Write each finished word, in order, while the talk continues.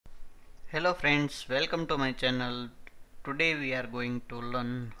Hello friends, welcome to my channel. Today we are going to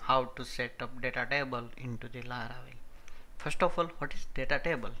learn how to set up data table into the Laravel. First of all, what is data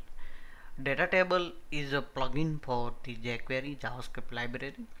table? Data table is a plugin for the Jquery Javascript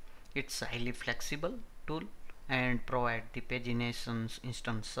library. It's a highly flexible tool and provide the paginations,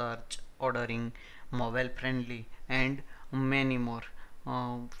 instant search, ordering, mobile friendly and many more.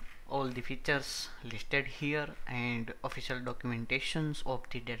 Uh, all the features listed here and official documentations of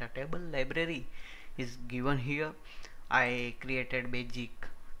the data table library is given here. I created basic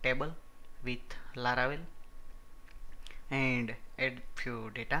table with Laravel and add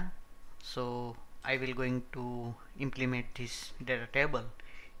few data. So I will going to implement this data table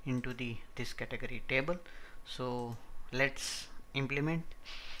into this category table. So let's implement.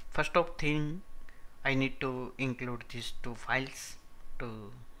 First of thing, I need to include these two files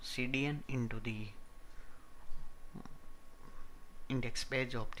to CDN into the index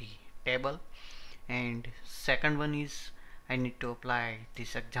page of the table, and second one is I need to apply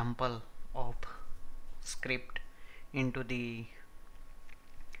this example of script into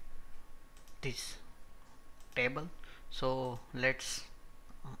this table. So let's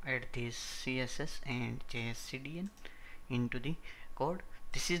add this CSS and JS CDN into the code.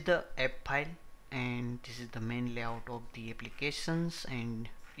 This is the app file and this is the main layout of the applications, and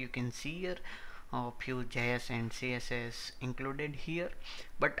you can see here a few JS and CSS included here,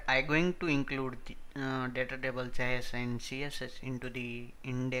 but I going to include the data table JS and CSS into the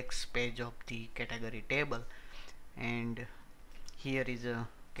index page of the category table. And here is a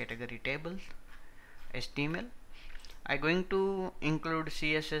category table HTML. I going to include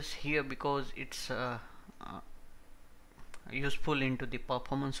CSS here because it's useful into the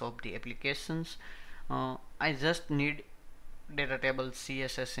performance of the applications. I just need data table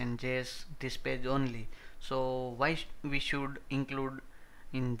CSS and JS this page only, so why we should include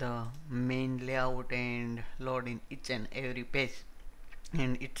in the main layout and load in each and every page,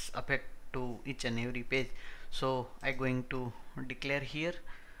 and its affect to each and every page. So I going to declare here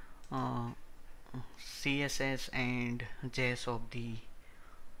CSS and JS of the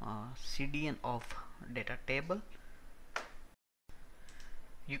CDN of data table.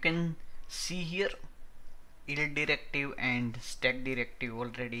 You can see here yield directive and stack directive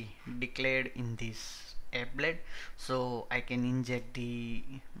already declared in this applet, so I can inject the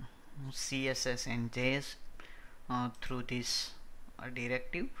CSS and JS through this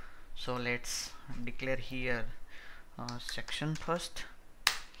directive. So let's declare here section first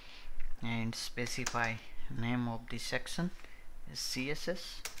and specify name of the section is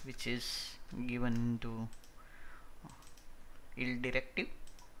CSS, which is given into yield directive.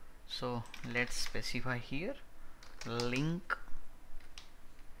 So let's specify here link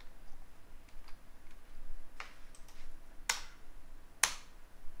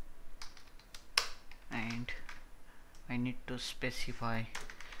and I need to specify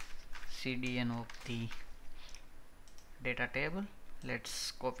CDN of the data table.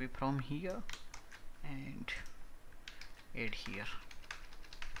 Let's copy from here and add here.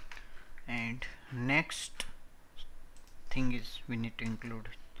 And next thing is we need to include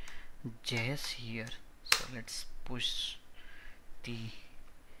JS here. So let's push the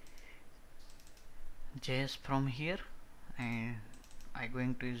JS from here, and I'm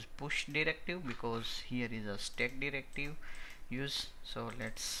going to use push directive because here is a stack directive use. So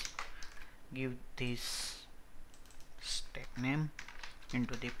let's give this stack name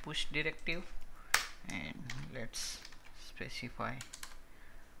into the push directive, and let's specify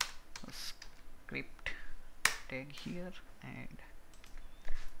a script tag here, and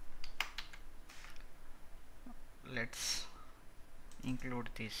let's include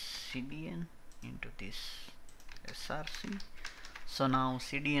this CDN into this src. So now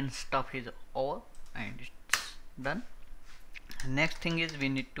CDN stuff is over and it's done. Next thing is we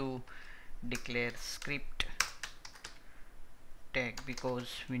need to declare script tag because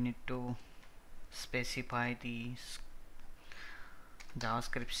we need to specify the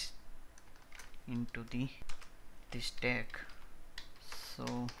JavaScript into this tag.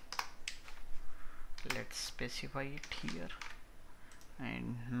 So let's specify it here,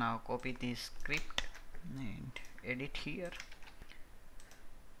 and now copy this script and edit here.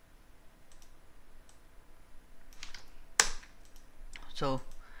 So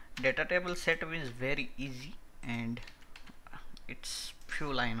data table setup is very easy and it's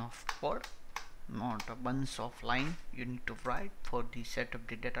few line of code, not a bunch of line you need to write for the set of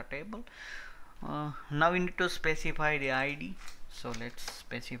the data table. Now we need to specify the ID. So let's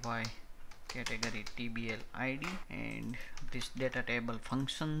specify category TBL ID, and this data table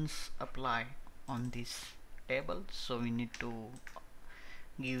functions apply on this table. So we need to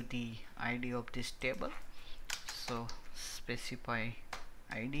give the ID of this table. So specify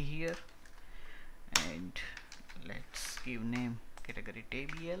ID here, and let's give name category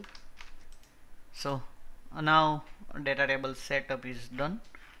table. So now data table setup is done,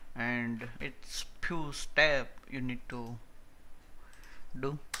 and it's few steps you need to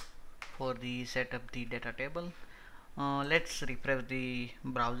do for the setup the data table. Let's refresh the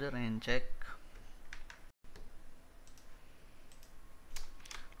browser and check.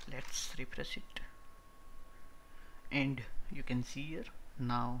 Let's refresh it, and you can see here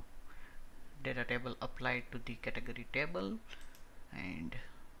now data table applied to the category table, and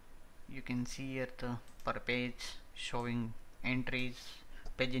you can see here the per page showing entries,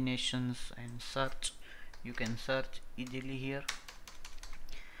 paginations, and search. You can search easily here,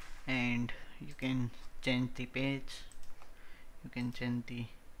 and you can change the page, you can change the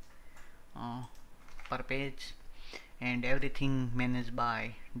per page, and everything managed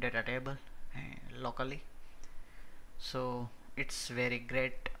by data table locally. So it's very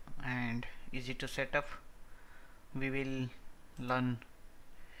great and easy to set up. We will learn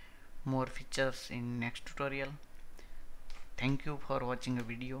more features in next tutorial. Thank you for watching a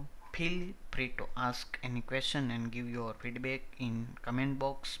video. Feel free to ask any question and give your feedback in comment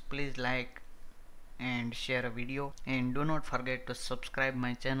box. Please like and share a video, and do not forget to subscribe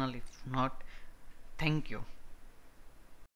my channel if not. Thank you.